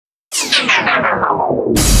T-minus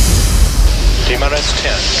 10,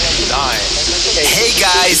 9. Hey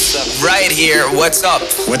guys, right here. What's up?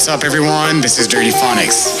 What's up, everyone? This is Dirty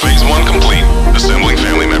Phonics. Phase 1 complete. Assembling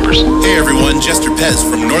family members. Hey everyone, Jester Pez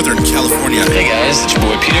from Northern California. Hey guys, it's your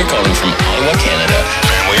boy Peter calling from Ottawa, Canada.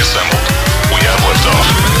 Family assembled. We have liftoff.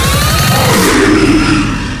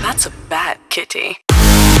 That's a bad kitty.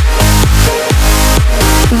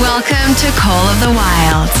 Welcome to Call of the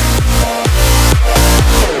Wild.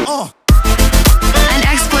 An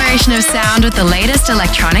exploration of sound with the latest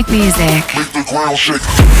electronic music. Make the ground shake.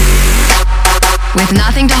 With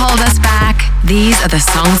nothing to hold us back, these are the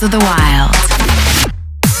songs of the wild.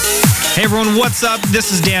 Hey everyone, what's up?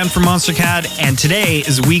 This is Dan from Monstercat, and today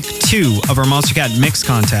is week 2 of our Monstercat Mix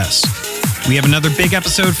Contest. We have another big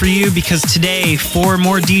episode for you because today 4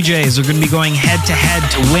 more DJs are going to be going head-to-head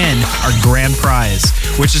to win our grand prize,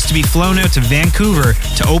 which is to be flown out to Vancouver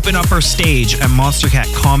to open up our stage at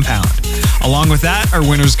Monstercat Compound. Along with that, our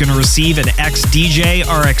winner is going to receive an XDJ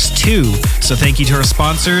RX2. So thank you to our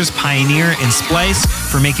sponsors, Pioneer and Splice,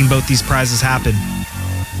 for making both these prizes happen.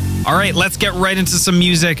 All right, let's get right into some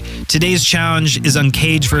music. Today's challenge is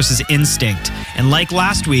Uncaged versus Instinct. And like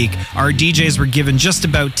last week, our DJs were given just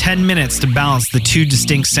about 10 minutes to balance the 2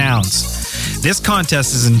 distinct sounds. This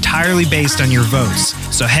contest is entirely based on your votes.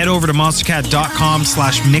 So head over to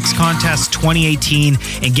monstercat.com/mixcontest2018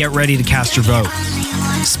 and get ready to cast your vote.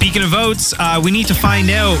 Speaking of votes, we need to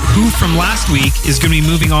find out who from last week is going to be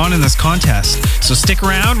moving on in this contest. So stick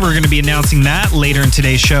around, we're going to be announcing that later in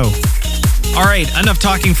today's show. All right, enough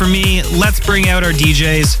talking from me. Let's bring out our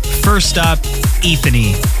DJs. First up,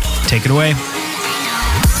 Ethani. Take it away. Get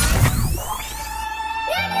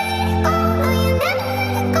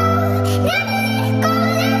the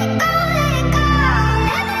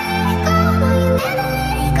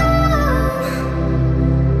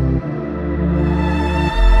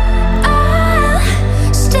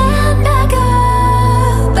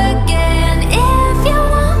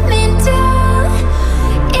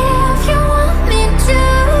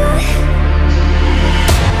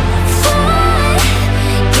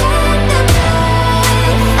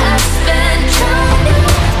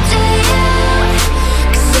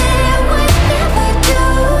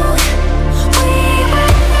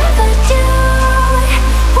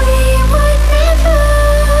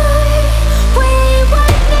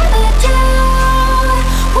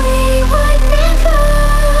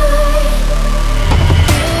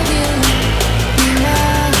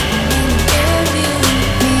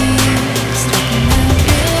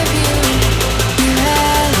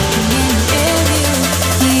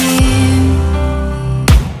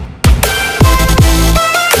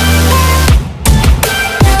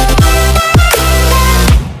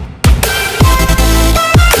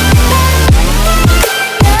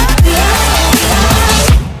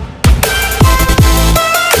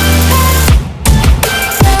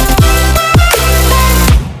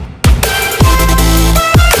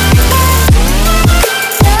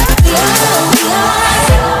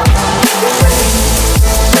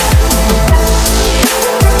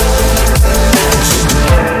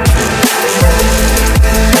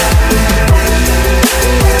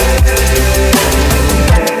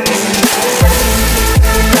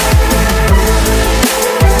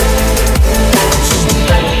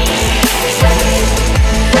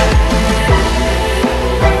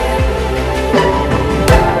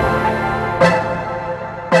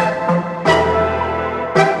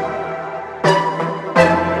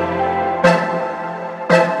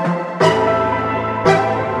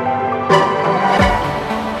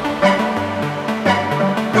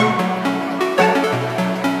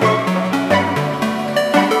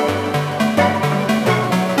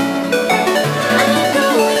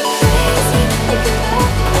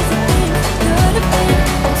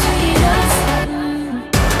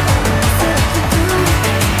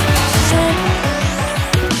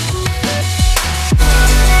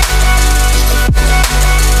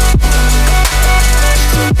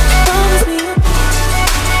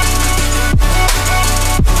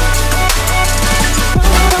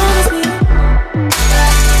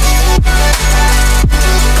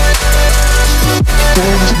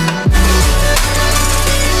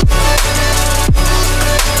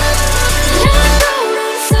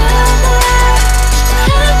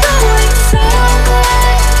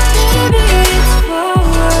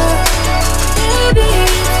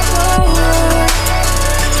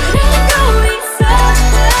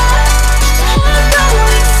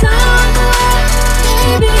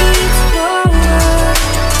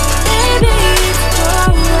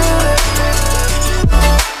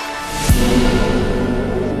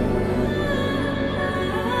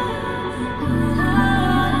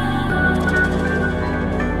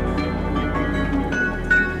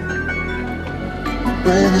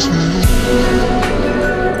Nature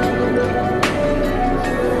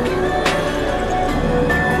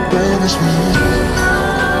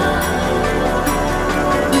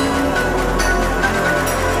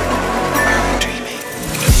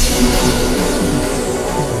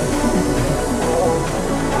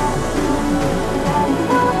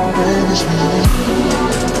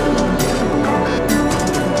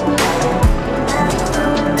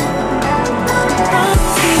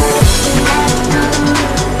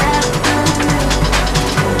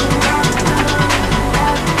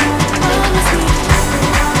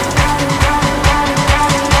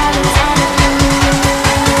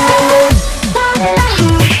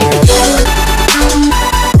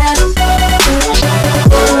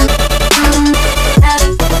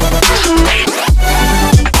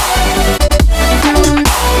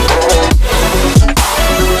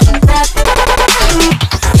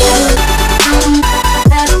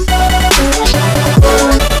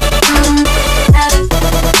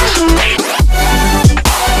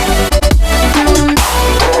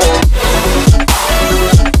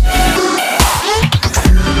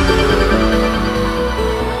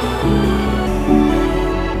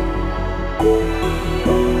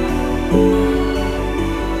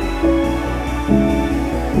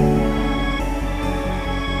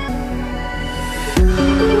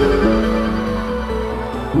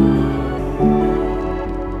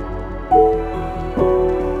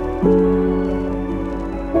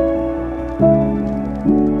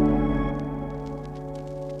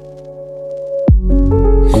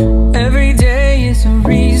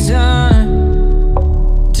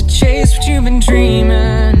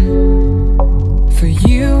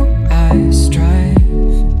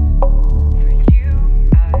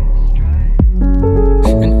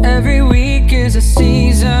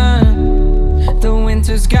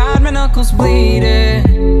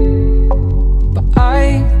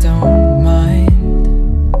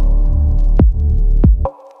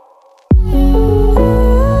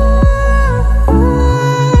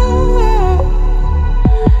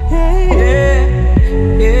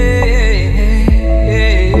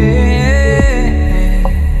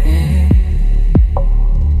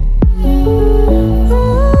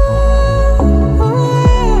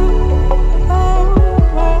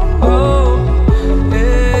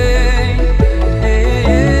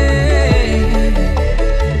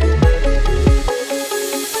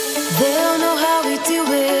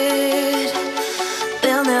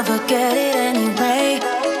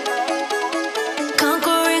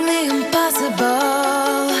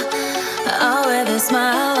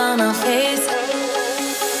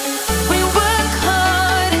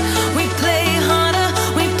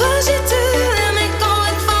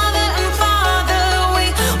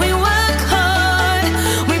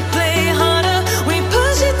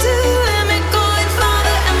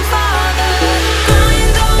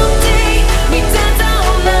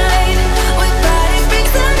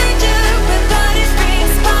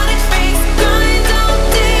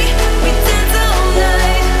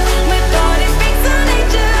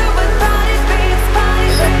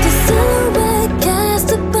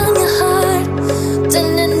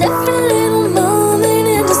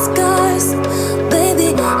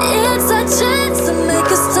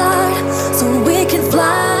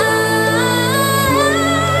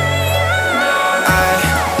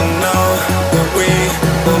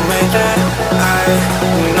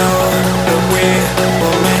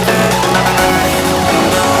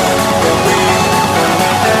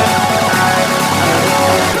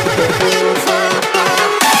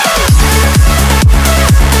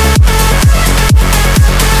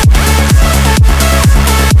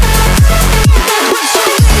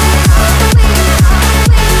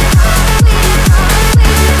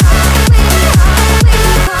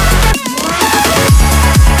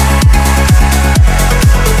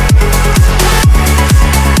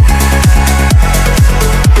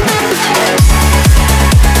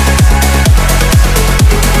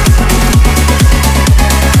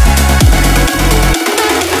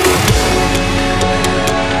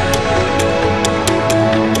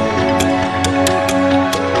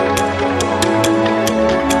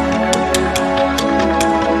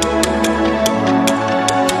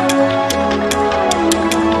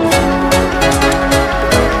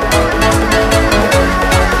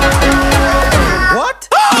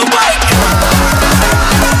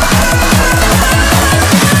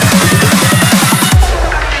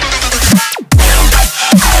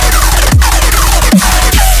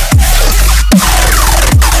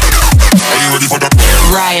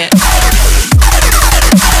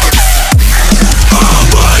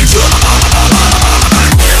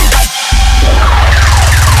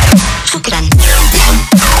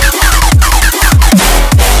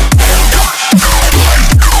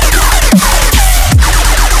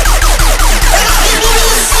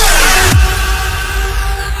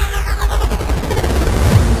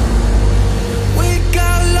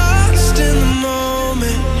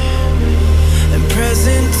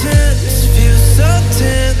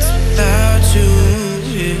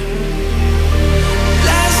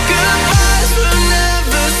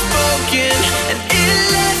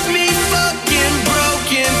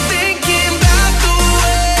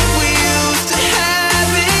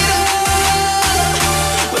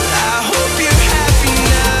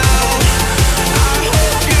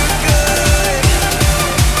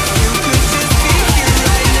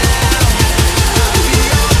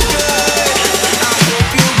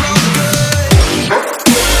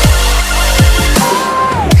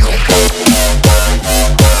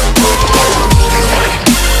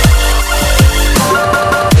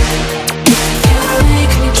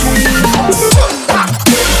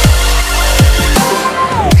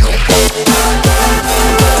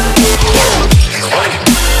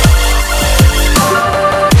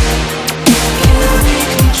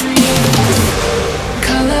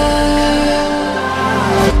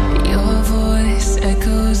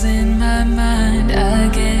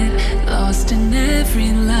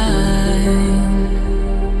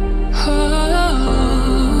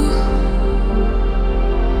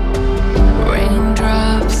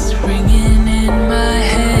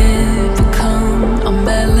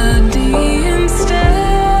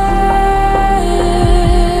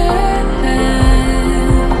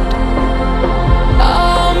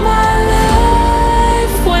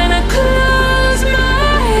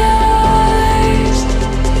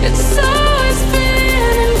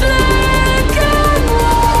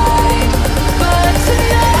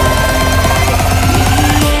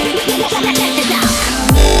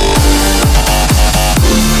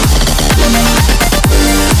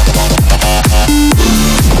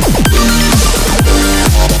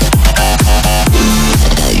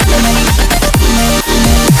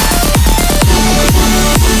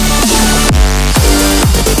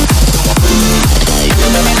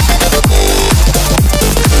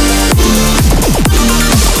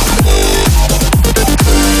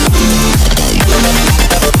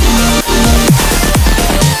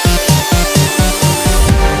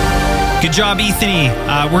job,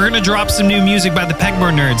 Ethani. We're going to drop some new music by the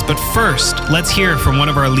Pegboard Nerds, but first, let's hear from one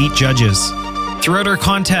of our elite judges. Throughout our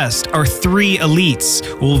contest, our 3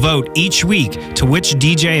 elites will vote each week to which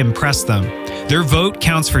DJ impressed them. Their vote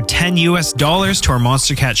counts for $10 to our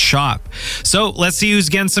Monstercat shop. So let's see who's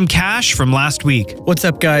getting some cash from last week. What's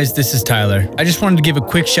up, guys? This is Tyler. I just wanted to give a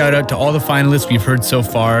quick shout out to all the finalists we've heard so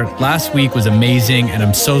far. Last week was amazing, and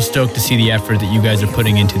I'm so stoked to see the effort that you guys are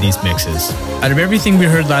putting into these mixes. Out of everything we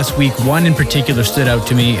heard last week, one in particular stood out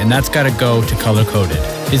to me, and that's gotta go to Color Coded.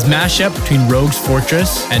 His mashup between Rogue's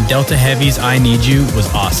Fortress and Delta Heavy's I Need You was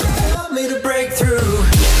awesome.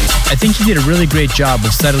 I think he did a really great job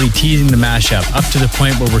of subtly teasing the mashup up to the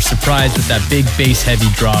point where we're surprised with that big bass heavy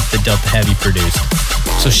drop that Delta Heavy produced.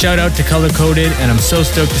 So shout out to Color Coded, and I'm so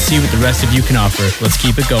stoked to see what the rest of you can offer. Let's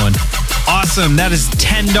keep it going. Awesome. That is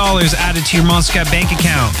 $10 added to your Monstercat bank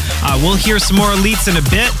account. We'll hear some more elites in a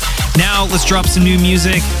bit. Now let's drop some new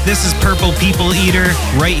music. This is Purple People Eater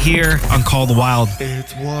right here on Call the Wild.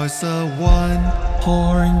 It was a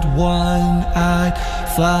one-horned, one-eyed,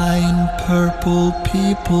 flying purple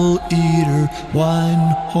people eater.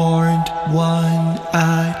 One-horned,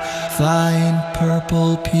 one-eyed, flying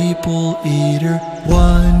purple people eater.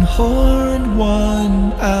 One-horned,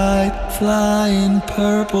 one-eyed, flying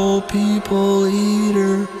purple people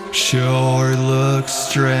eater. Sure looks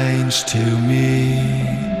strange to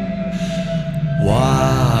me. One-eyed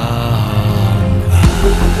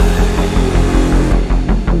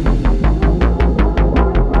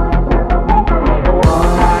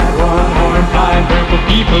purple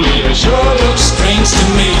people eater sure looks strange to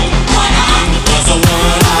me. It was a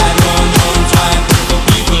one-eyed, one-horned, flying purple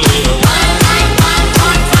people eater. One-eyed,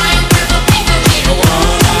 one-horned, flying purple people eater.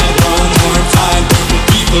 One-eyed, one-horned, flying purple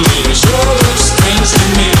people eater sure looks strange to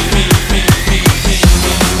me.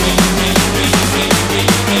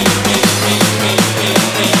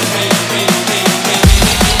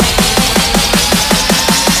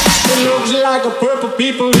 Like a purple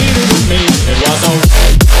people eater to me. It was a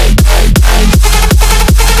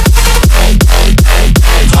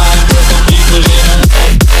flying purple people eater.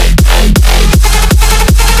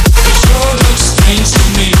 It sure looks strange to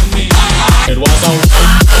me. It was a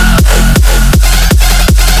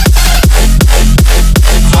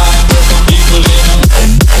flying purple people eater.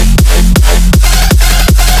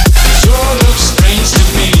 It sure looks strange to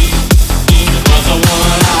me. It was a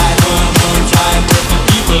one-eyed, one-horned, flying purple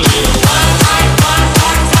people eater.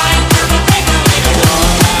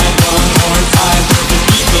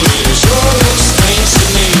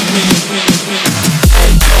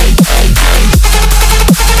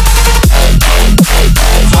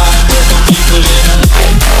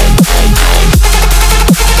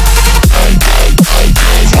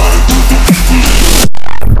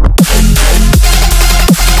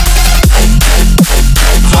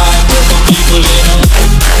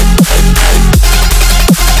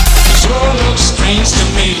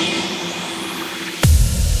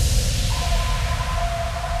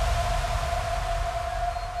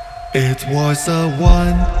 It was a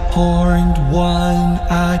one-horned,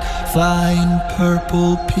 one-eyed, flying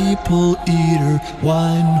purple people eater.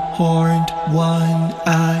 One-horned,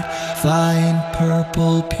 one-eyed, flying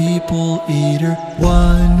purple people eater.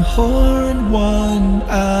 One-horned,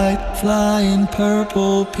 one-eyed, flying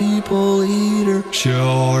purple people eater.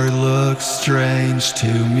 Sure looks strange to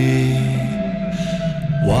me.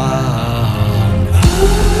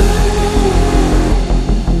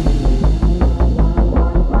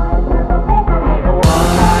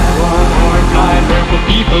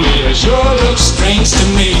 People eater sure looks strange to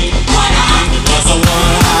me. It was a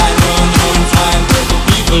one-eyed, one-horned, flying purple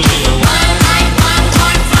people eater. One-eyed,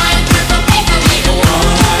 one-horned, flying purple people eater.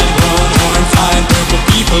 One-eyed, one-horned, flying purple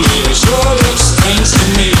people eater sure looks strange to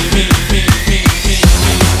me.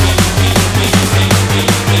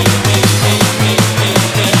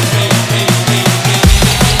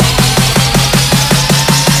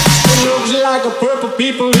 It looks like a purple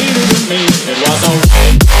people eater to me. It was a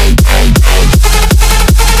one-eyed,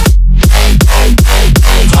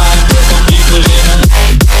 one-horned, flying purple people eater.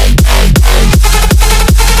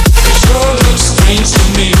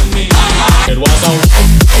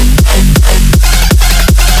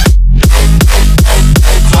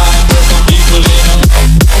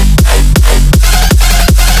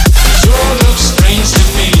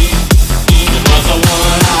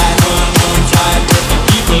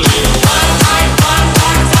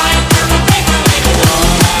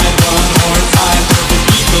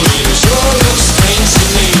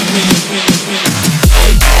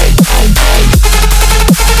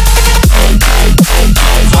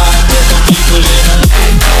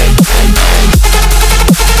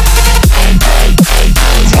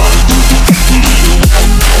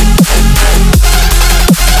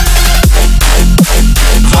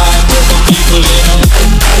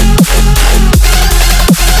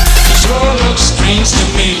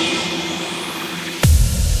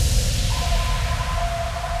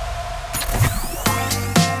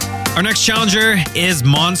 Our next challenger is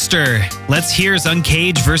Monster. Let's hear his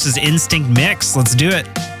Uncaged versus Instinct mix. Let's do it.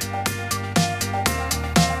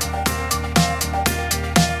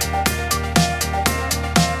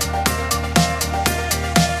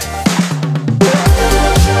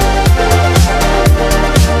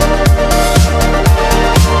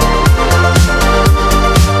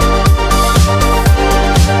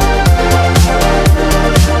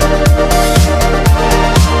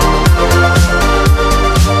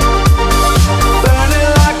 Burning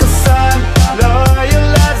like a sun,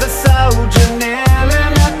 loyal as a soldier,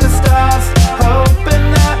 kneeling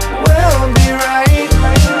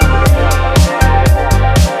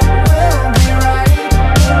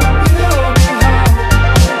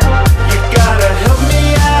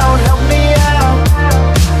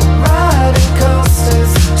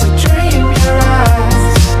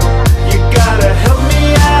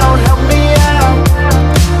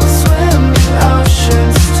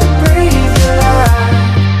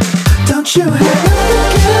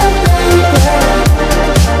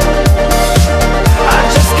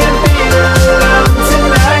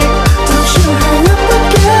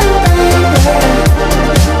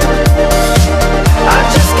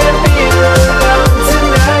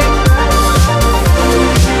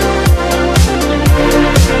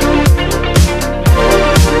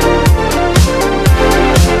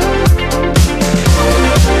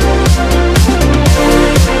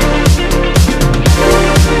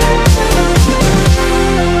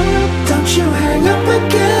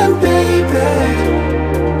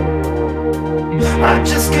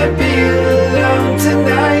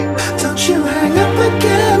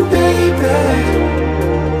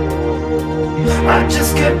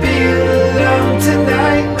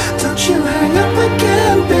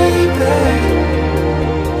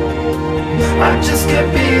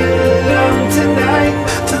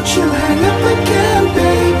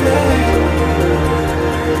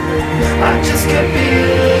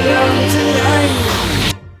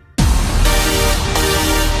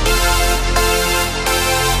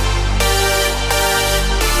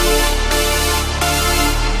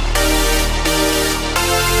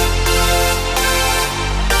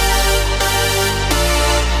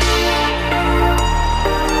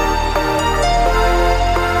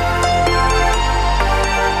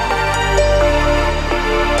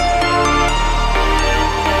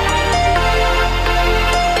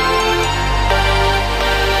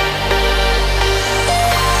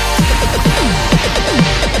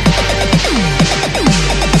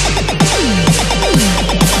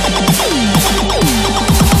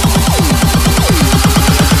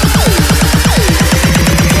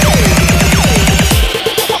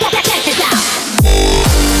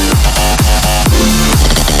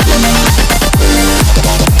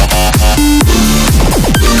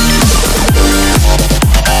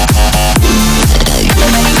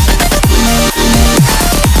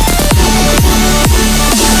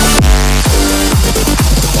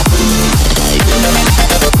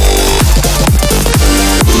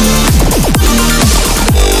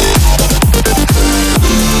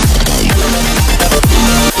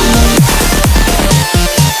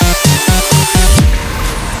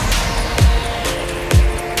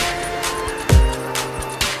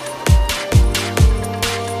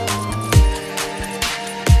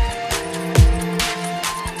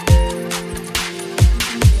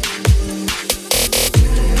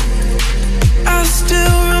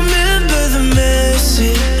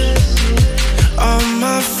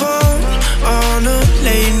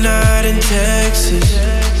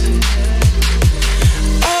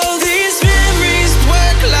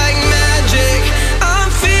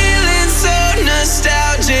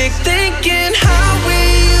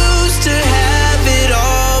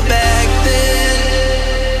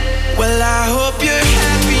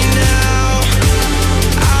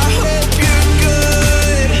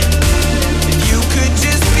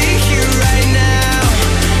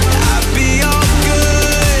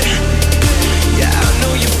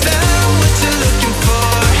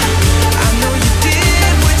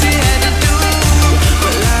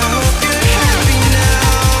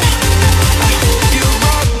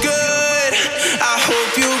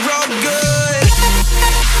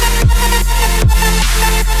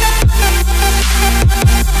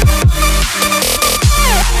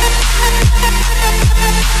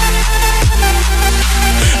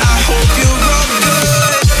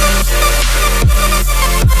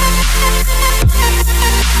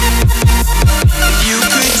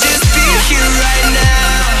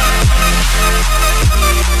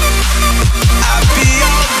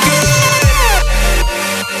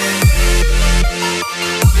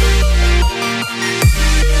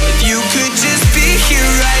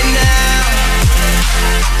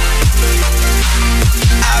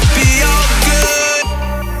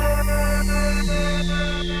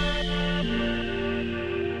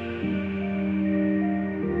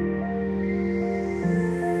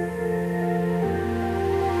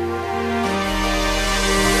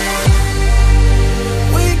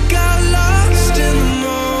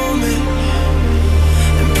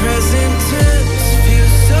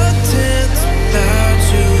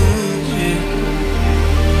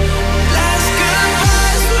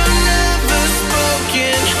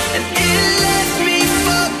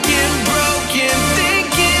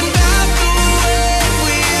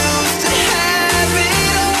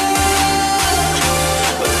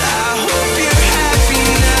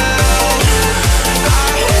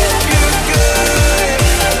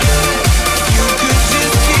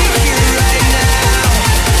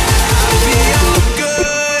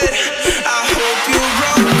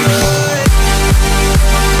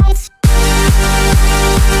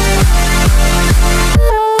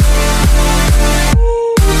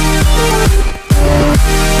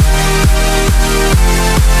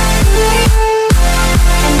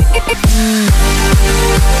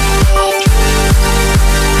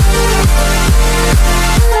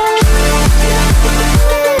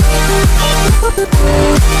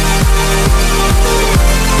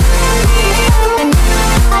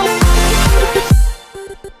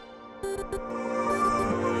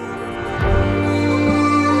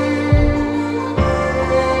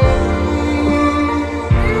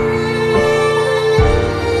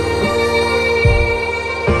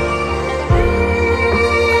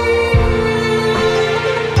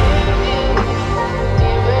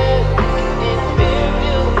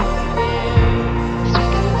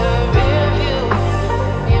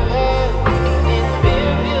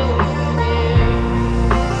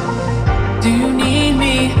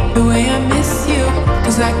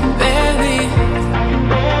I can barely.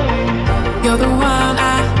 You're the one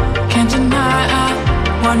I can't deny. I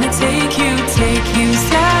wanna take you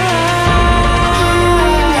slide.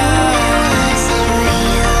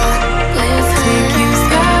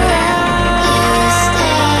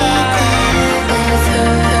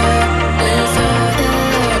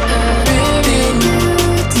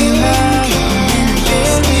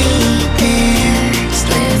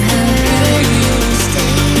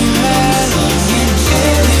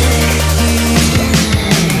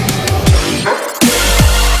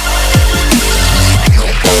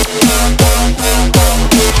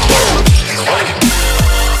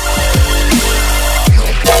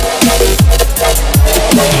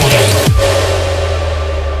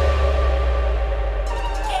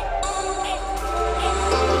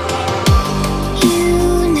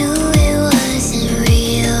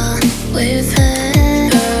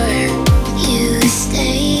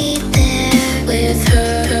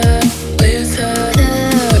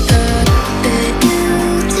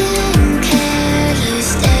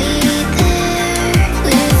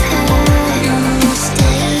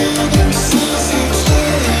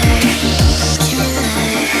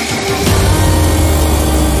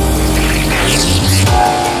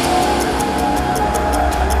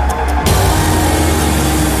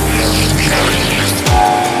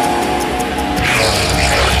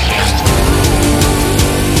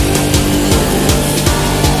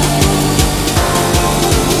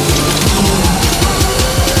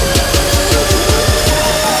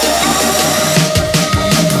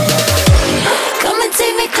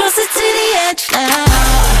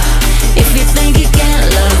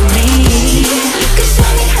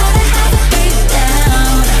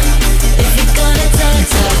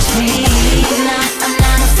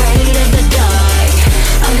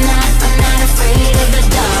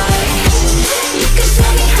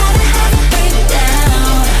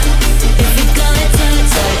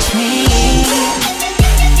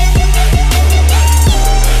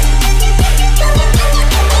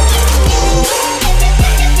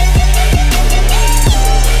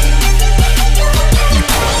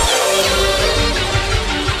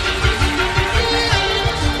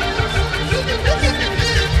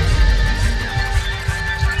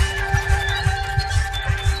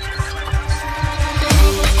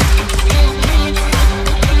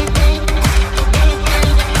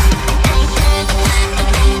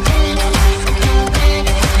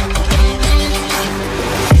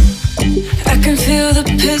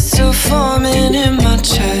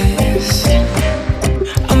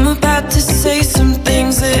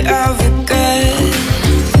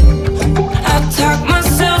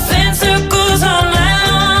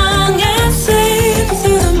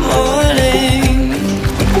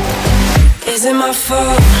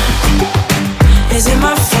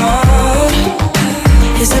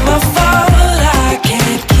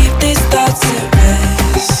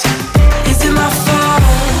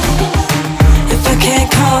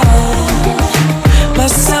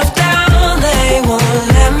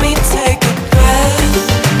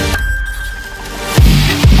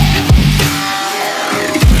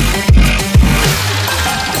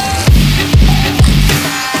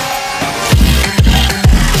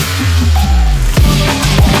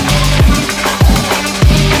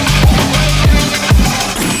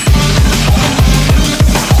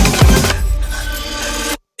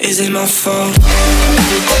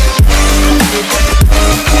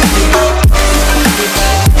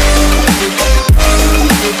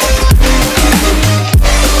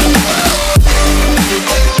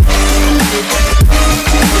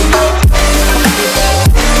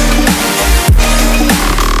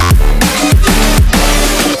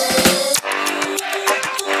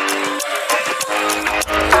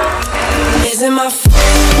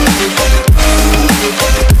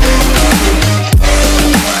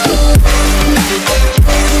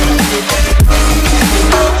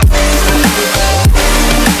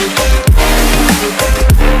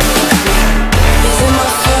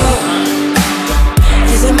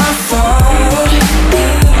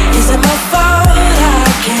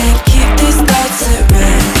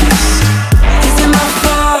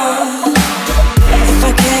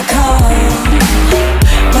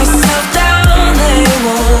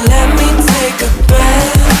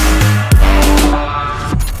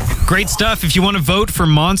 Great stuff. If you want to vote for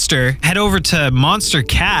Monster, head over to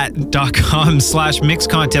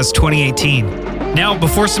monstercat.com/mixcontest2018. Now,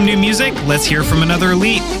 before some new music, let's hear from another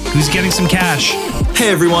elite who's getting some cash. Hey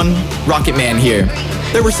everyone, Rocket Man here.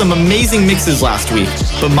 There were some amazing mixes last week,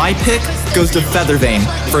 but my pick goes to Feathervane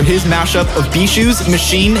for his mashup of Bishu's,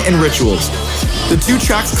 Machine, and Rituals. The two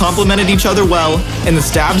tracks complemented each other well, and the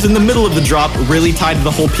stabs in the middle of the drop really tied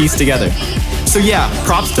the whole piece together. So yeah,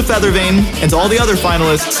 props to Feathervane, and to all the other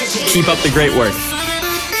finalists, keep up the great work.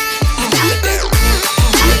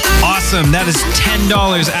 Awesome, that is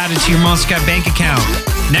 $10 added to your Monstercat bank account.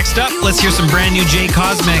 Next up, let's hear some brand new J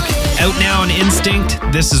Cosmic. Out now on Instinct,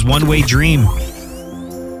 this is One Way Dream.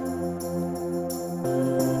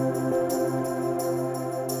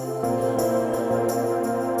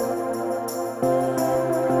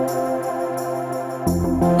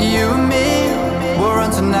 You and me, we're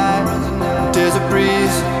on tonight. There's a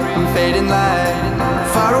breeze and fading light.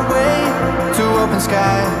 Far away to open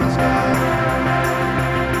sky.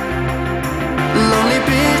 Lonely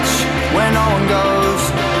beach where no one goes.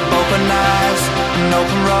 Open eyes and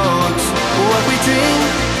open roads. What we dream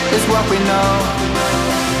is what we know.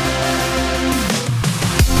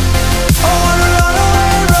 I wanna run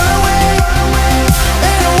away, run away.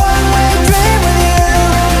 In a one-way dream with you.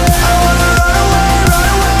 I wanna run away, run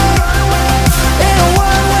away. In a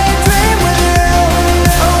one-way dream with you.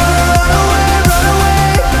 I wanna run away, run away.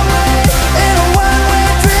 In a one-way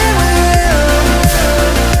dream with you.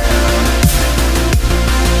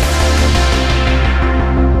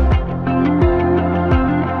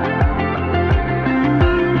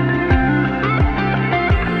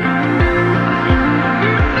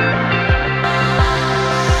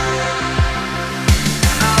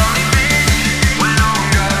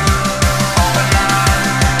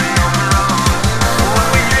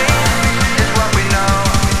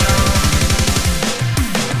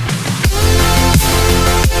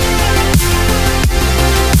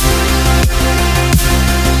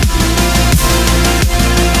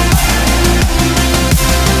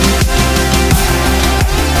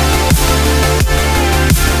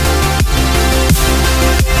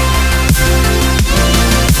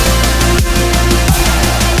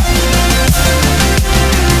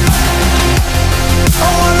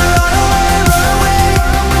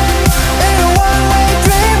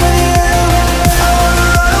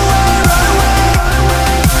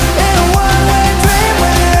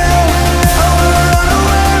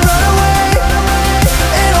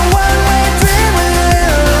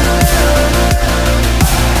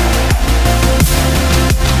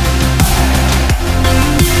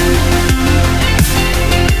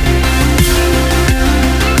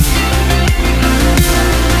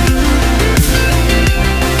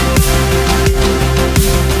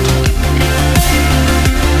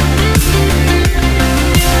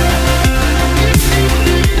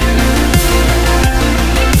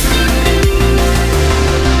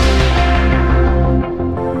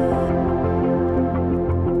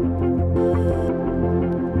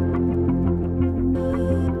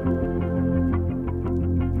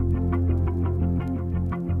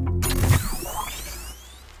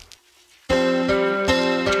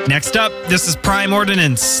 Next up, this is Prime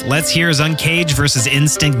Ordnance. Let's hear his Uncaged versus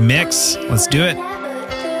Instinct mix. Let's do it.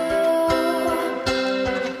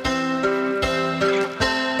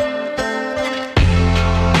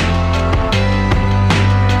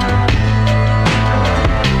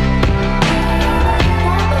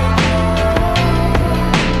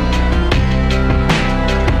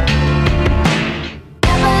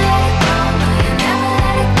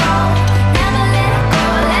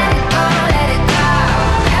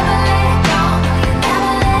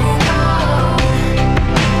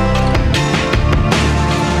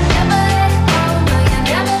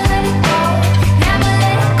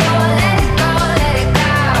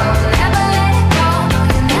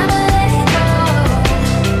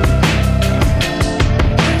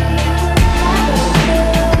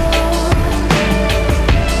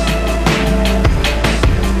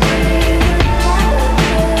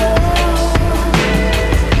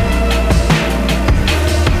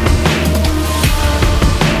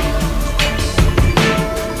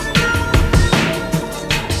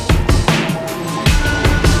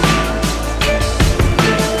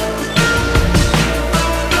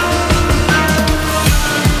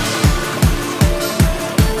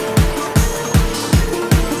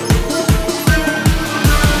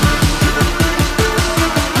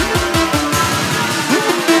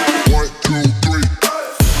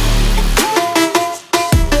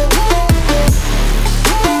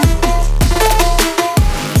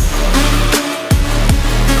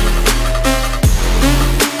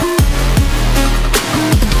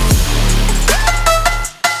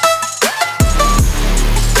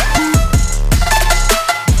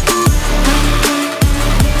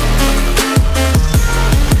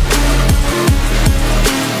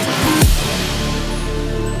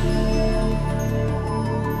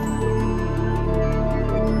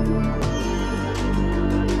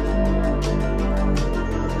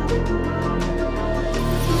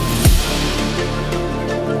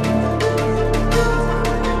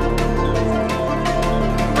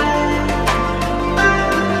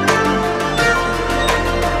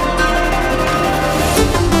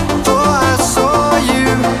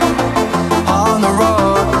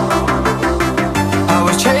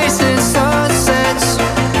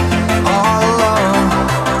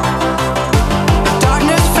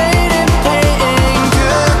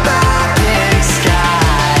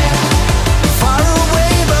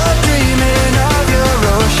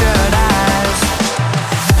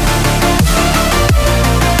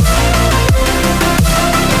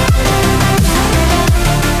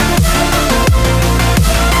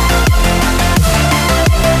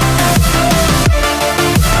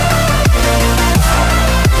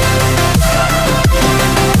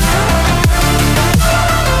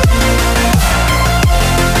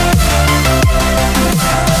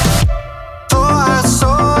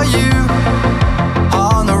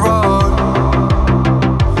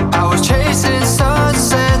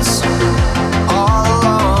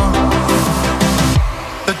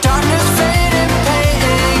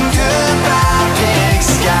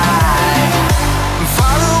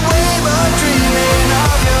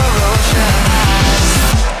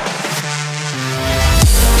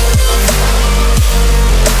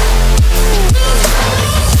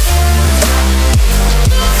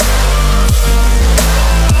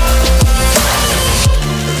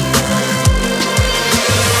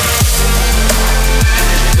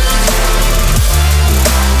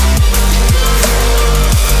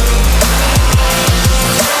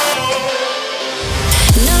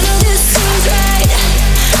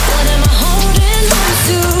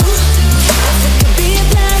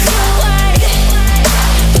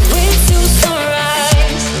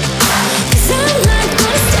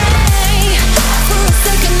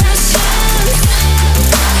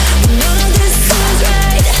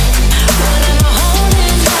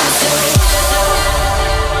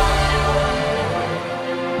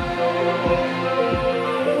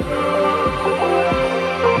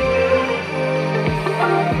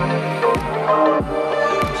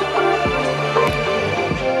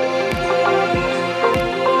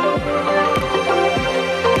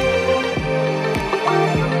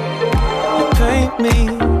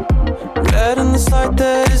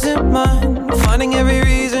 that isn't mine. Finding every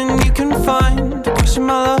reason you can find to question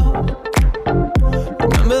my love.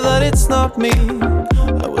 Remember that it's not me.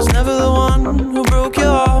 I was never the one who broke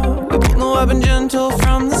your heart. We both know I've been gentle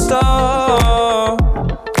from the start.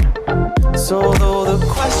 So though the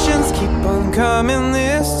questions keep on coming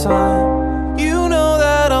this time, you know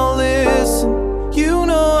that I'll listen. You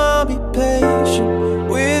know I'll be patient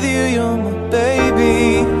with you. You're my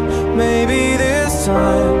baby. Maybe this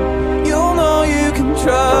time you'll know you can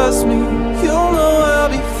trust me. You'll know I'll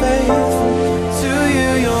be faithful to you.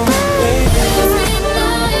 You're my baby. Every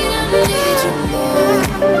night I need you more.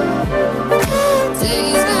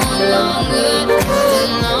 Days go longer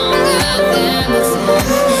than before.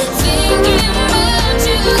 Thinking about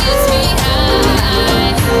you gets me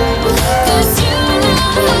high. 'Cause you know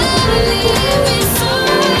how to leave me so.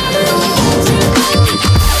 When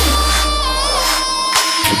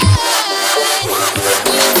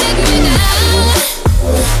you take me down,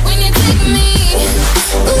 ooh, when you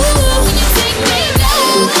take me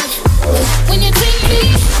down, when you take me down.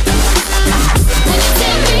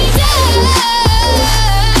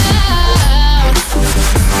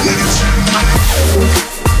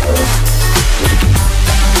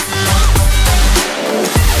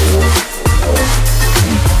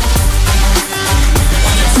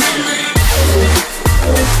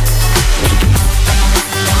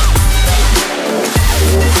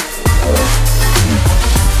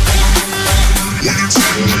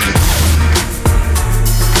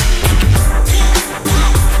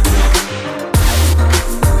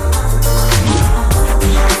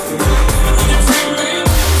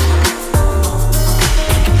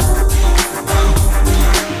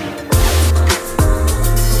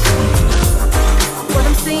 What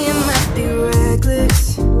I'm saying might be reckless,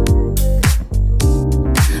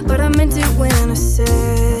 but I meant it when I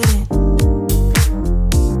said it.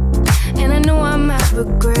 And I know I might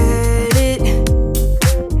regret it,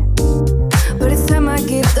 but it's time I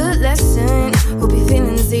give a lesson. Hope your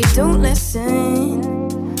feelings, they don't lessen.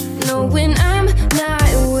 Knowing I'm not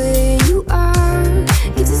where you are,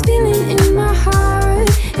 it's this feeling in my heart,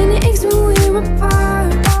 and it aches when we're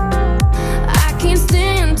apart. I can't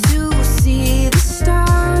stand to see the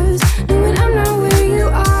stars, knowing I'm not where you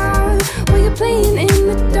are, while you're playing in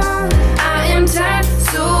the dark. I am tired,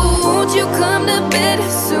 so won't you come to bed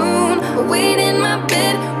soon? Wait in my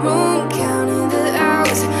bedroom, counting the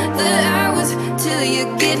hours till you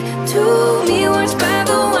get to me. Watched by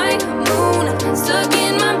the white moon, stuck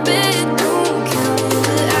in my bedroom, counting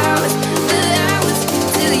the hours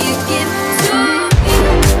till you get to me.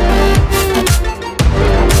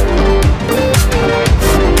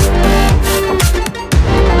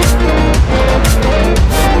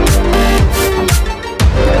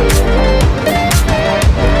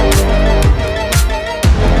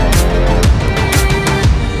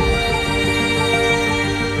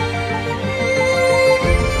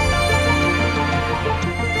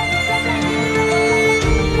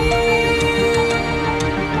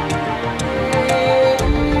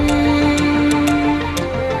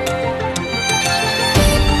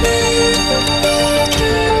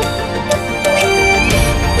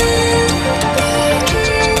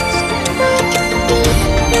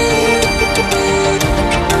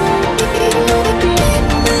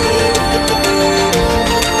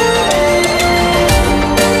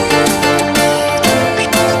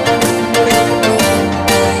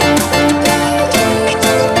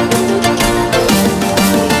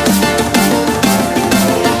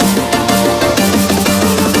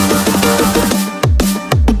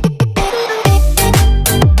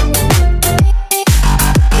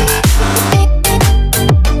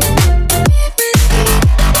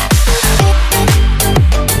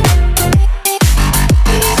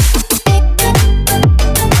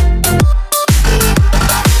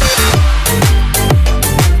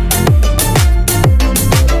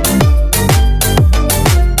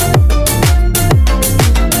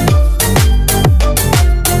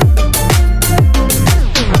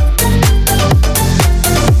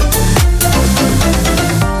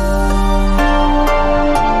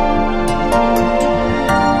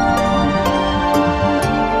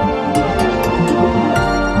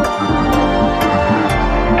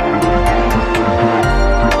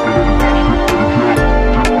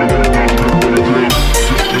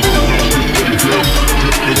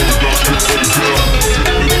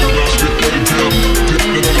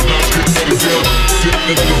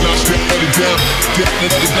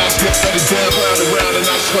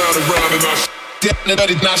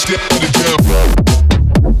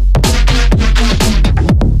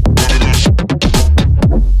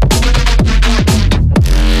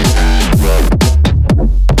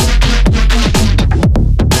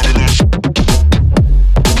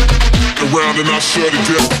 down, then I shut it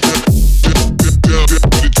down. Down, down,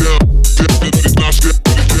 it's not shut it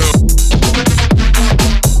down.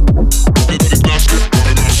 It's not shut it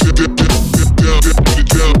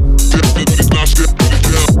down. It's not shut it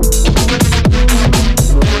down.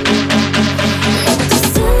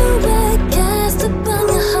 Silhouette cast upon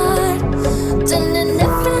your heart, turning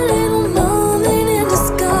every little moment into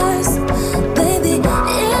scars. Baby,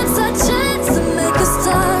 it's our chance to make a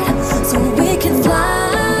start, so we can fly.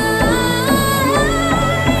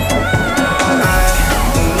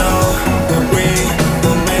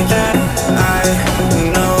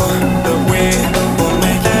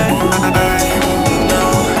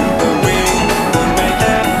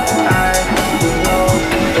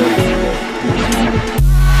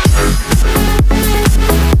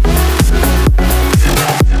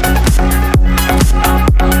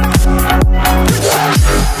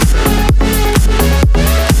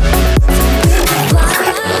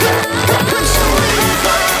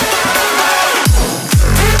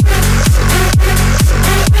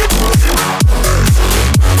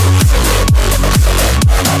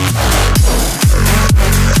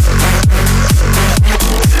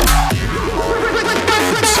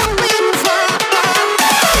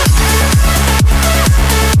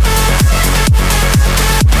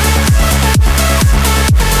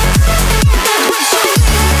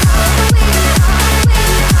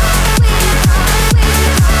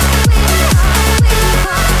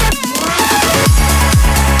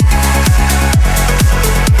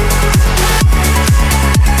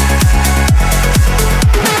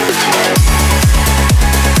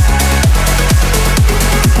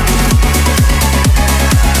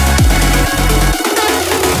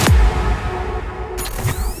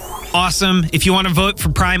 Awesome. If you want to vote for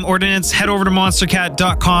Prime Ordnance, head over to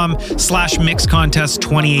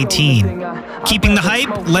monstercat.com/mixcontest2018. Keeping the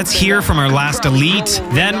hype, let's hear from our last elite.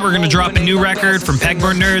 Then we're going to drop a new record from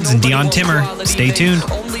Pegboard Nerds and Dion Timmer. Stay tuned.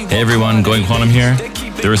 Hey everyone, Going Quantum here.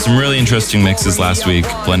 There were some really interesting mixes last week.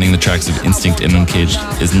 Blending the tracks of Instinct and Uncaged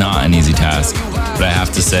is not an easy task, but I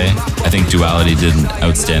have to say, I think Duality did an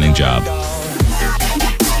outstanding job.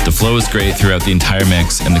 The flow was great throughout the entire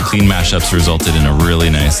mix, and the clean mashups resulted in a really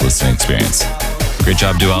nice listening experience. Great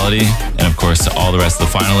job, Duality, and of course to all the rest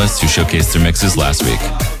of the finalists who showcased their mixes last week.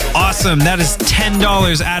 Awesome. That is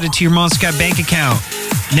 $10 added to your Monstercat bank account.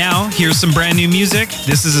 Now, here's some brand new music.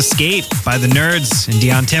 This is Escape by the Nerds and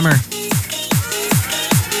Dion Timmer.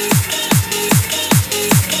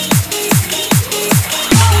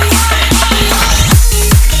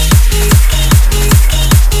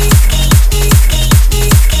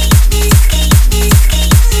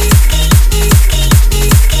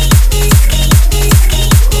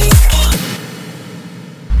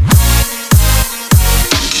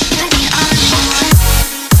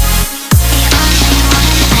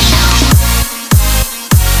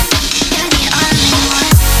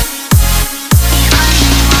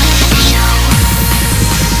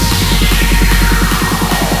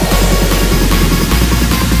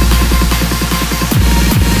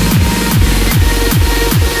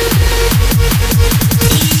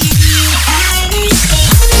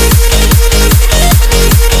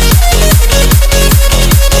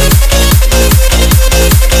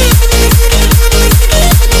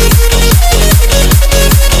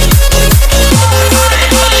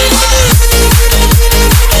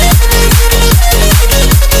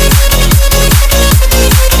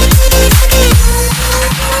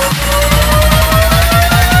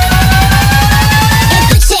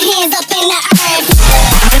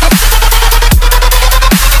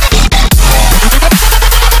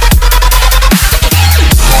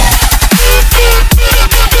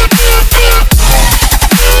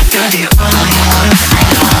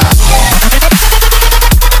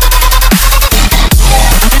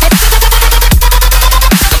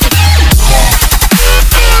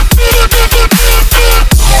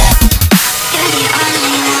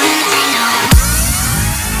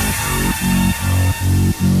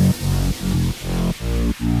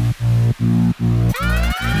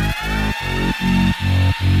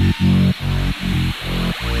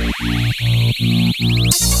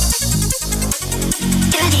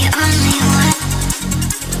 You're the only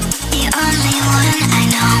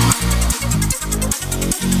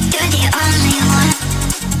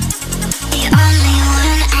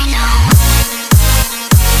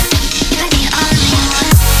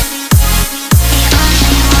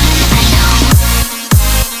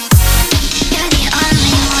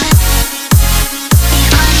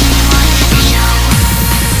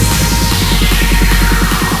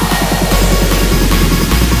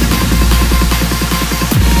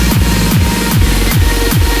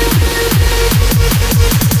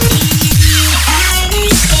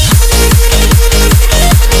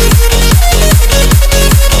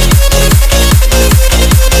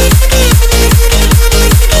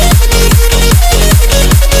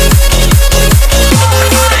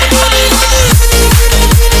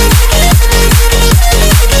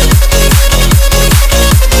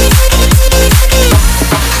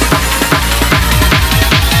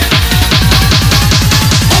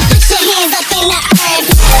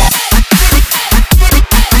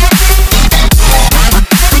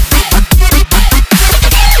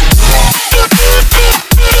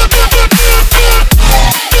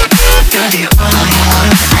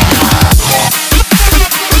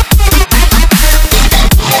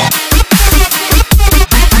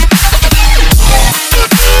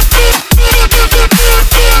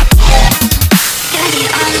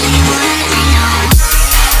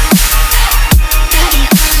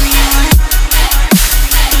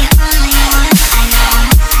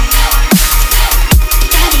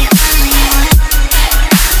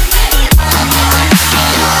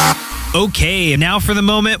Okay, now for the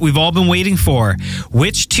moment we've all been waiting for.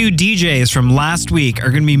 Which two DJs from last week are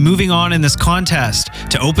going to be moving on in this contest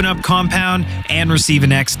to open up Compound and receive an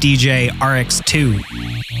XDJ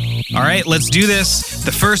RX2? All right, let's do this.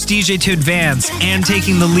 The first DJ to advance and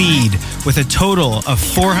taking the lead with a total of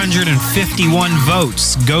 451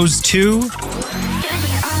 votes goes to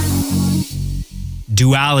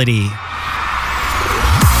Duality.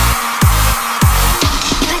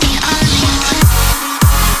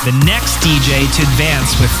 The next DJ to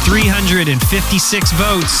advance with 356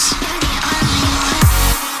 votes,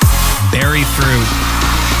 Berry Fruit.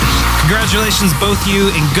 Congratulations both you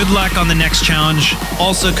and good luck on the next challenge.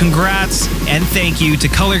 Also congrats and thank you to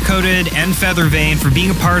Color Coded and Feathervein for being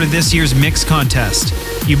a part of this year's mix contest.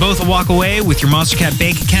 You both will walk away with your Monstercat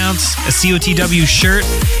bank accounts, a COTW shirt,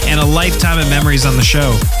 and a lifetime of memories on the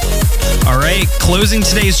show. All right, closing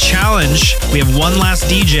today's challenge, we have one last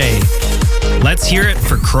DJ. Let's hear it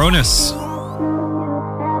for Kronos.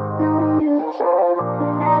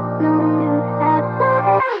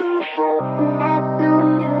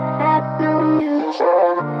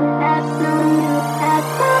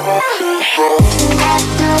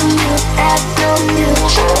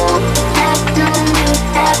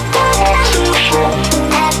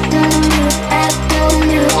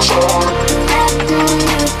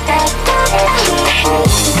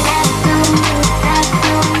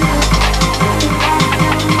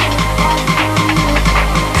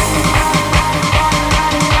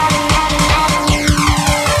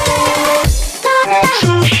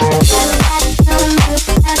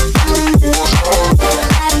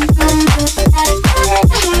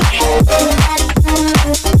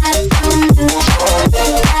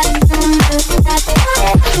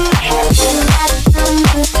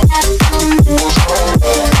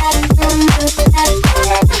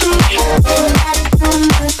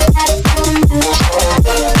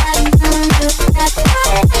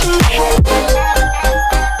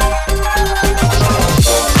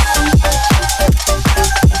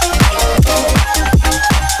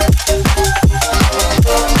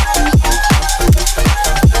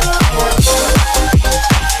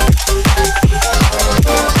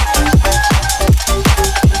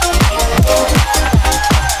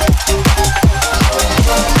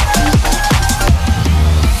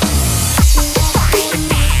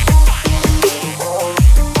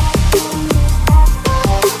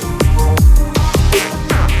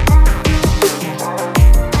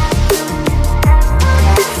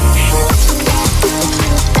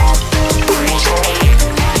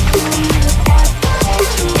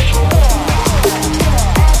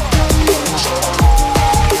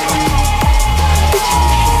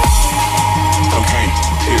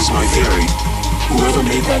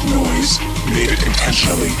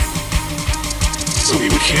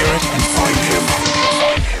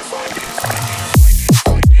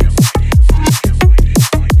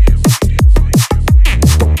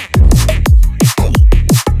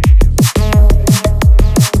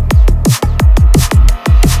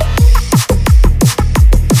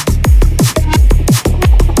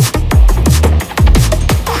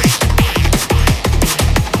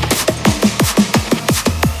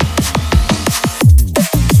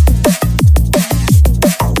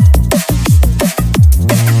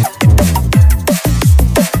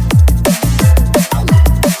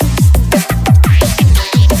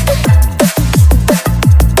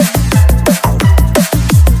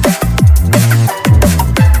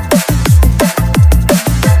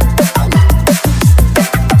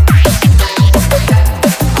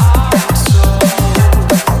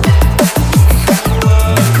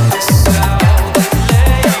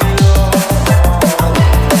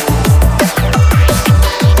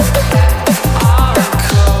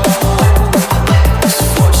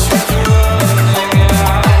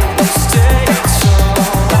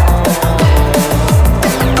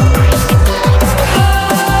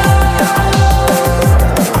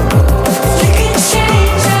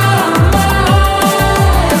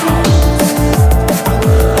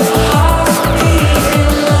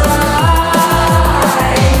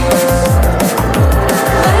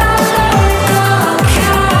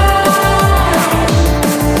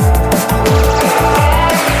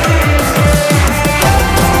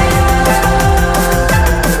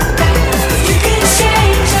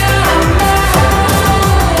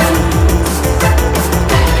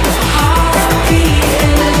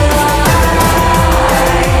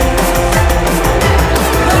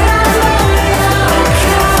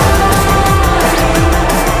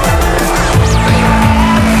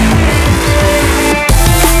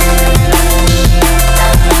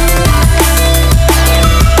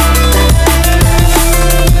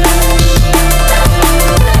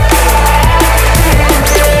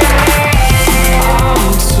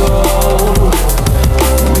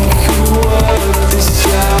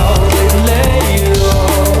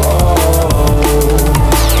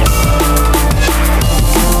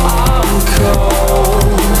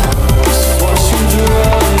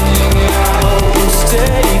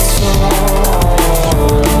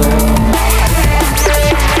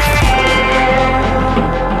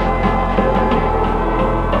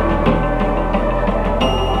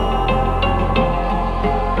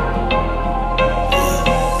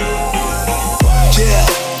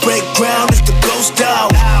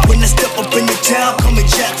 town, call me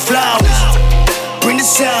Jack Flowers. Bring the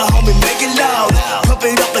sound, homie, make it loud. Pump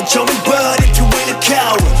it up like Joey Bud if you ain't a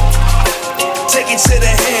coward. Take it to the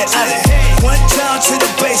head, ayy. One time to the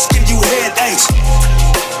bass, give you headaches.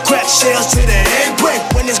 Crack shells to the head break.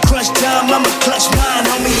 When it's crunch time, I'ma clutch mine,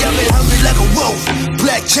 homie. I've been hungry like a wolf.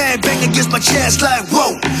 Black chain bang against my chest like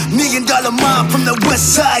whoa. $1 million mind from the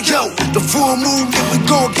west side, yo. The full moon, yeah, we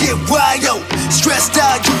gon' get wild, yo. Stressed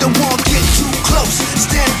out, you don't wanna get too close.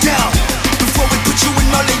 Stand down before we put you and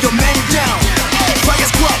all of your men down. Fire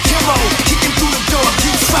squad, camo, kicking through the door.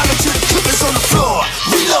 Keep firing till the clip is on the floor.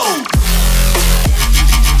 Reload.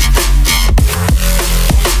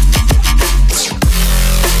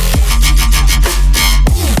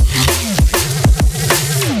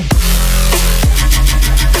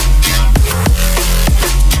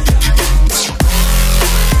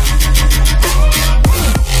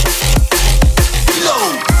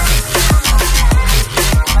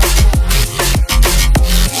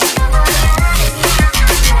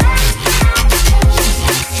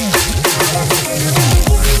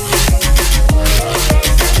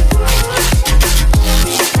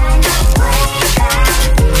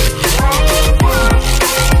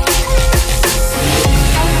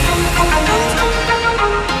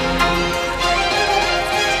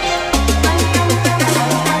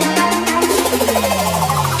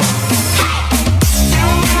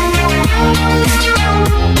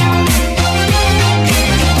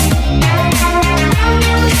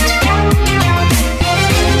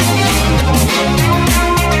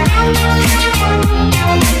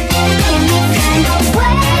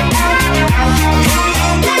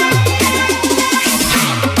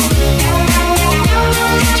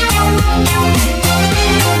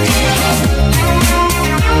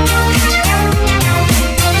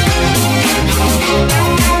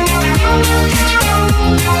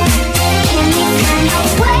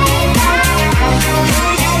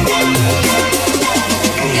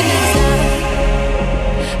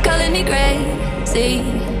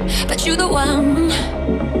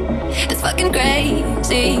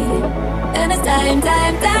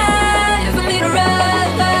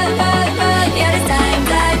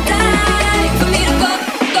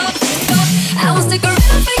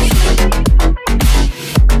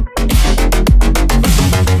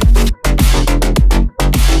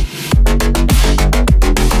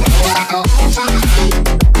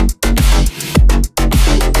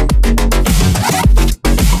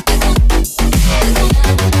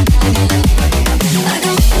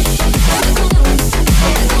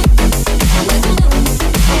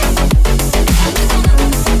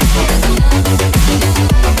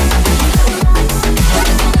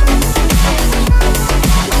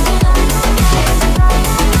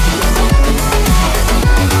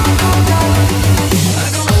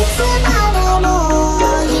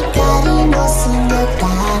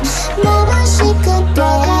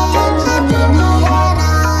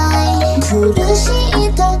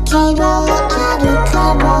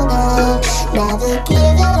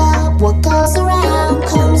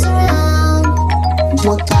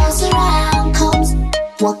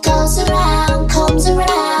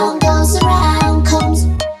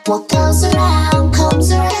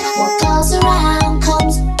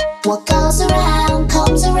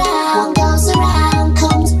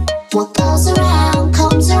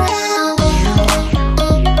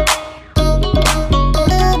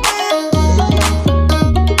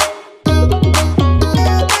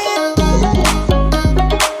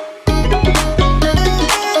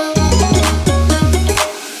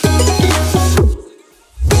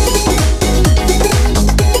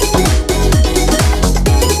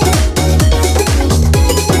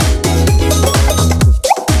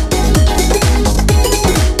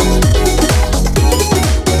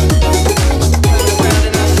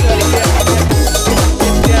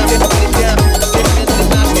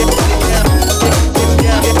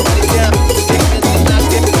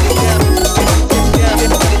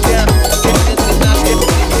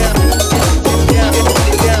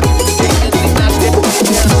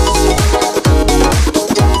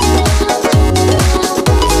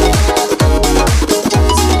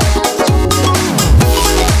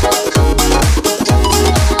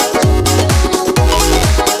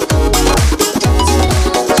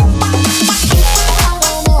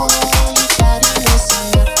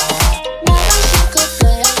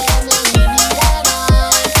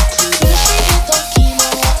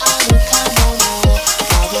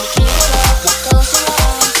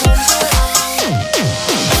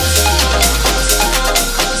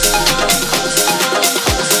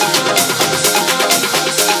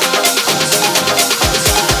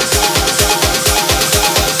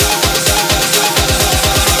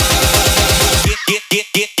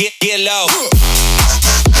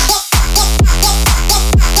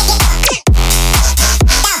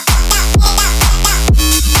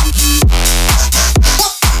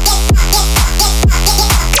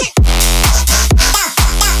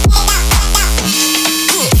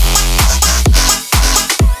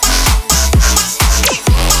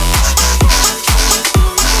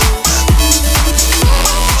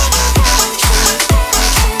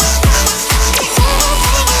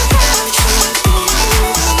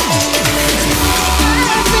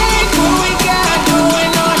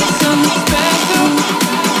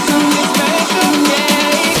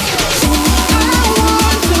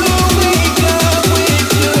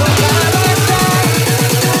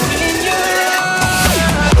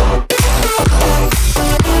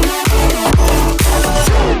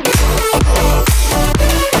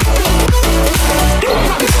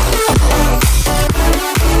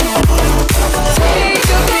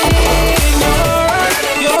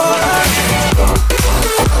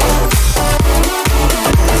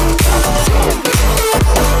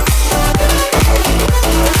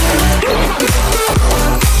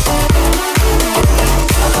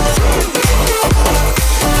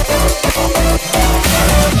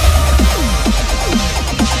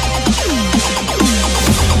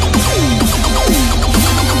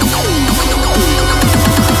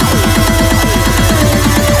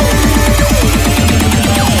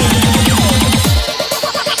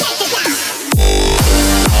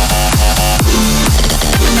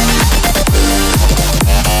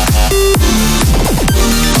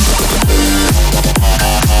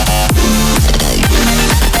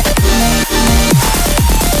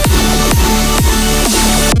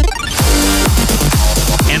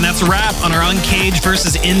 on our Uncaged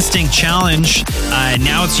versus Instinct challenge.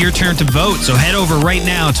 Now it's your turn to vote, so head over right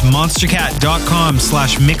now to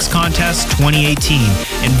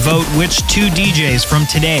monstercat.com/mixcontest2018 and vote which 2 DJs from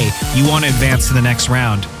today you want to advance to the next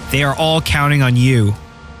round. They are all counting on you.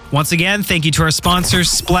 Once again, thank you to our sponsors,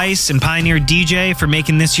 Splice and Pioneer DJ, for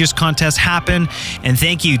making this year's contest happen. And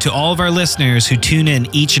thank you to all of our listeners who tune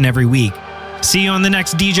in each and every week. See you on the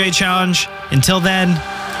next DJ challenge. Until then,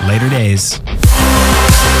 later days.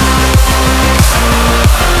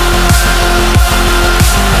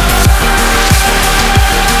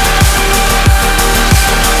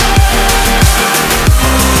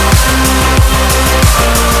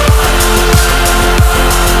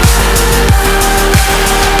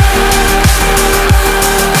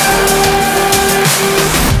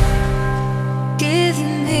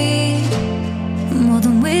 Giving me more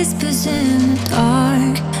than whispers in the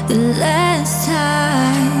dark. The last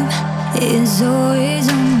time is always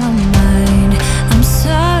on my mind. I'm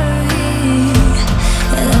sorry,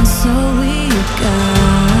 that's all we got.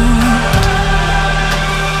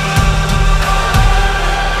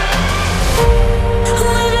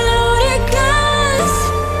 With loaded guns,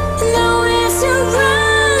 nowhere to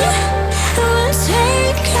run, we'll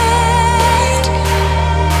take it.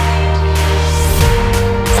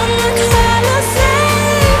 And the color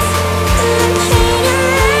fades, and the pain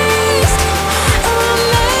erased, we'll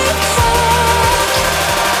make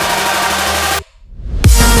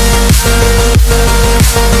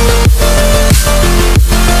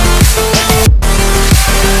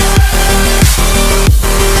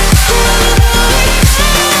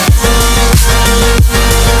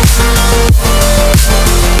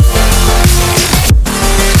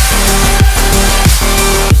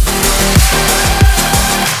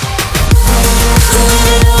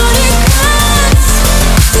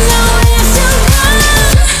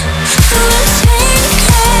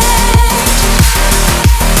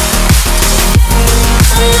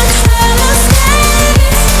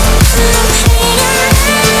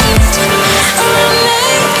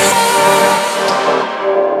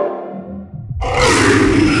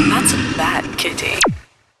That's a bad kitty.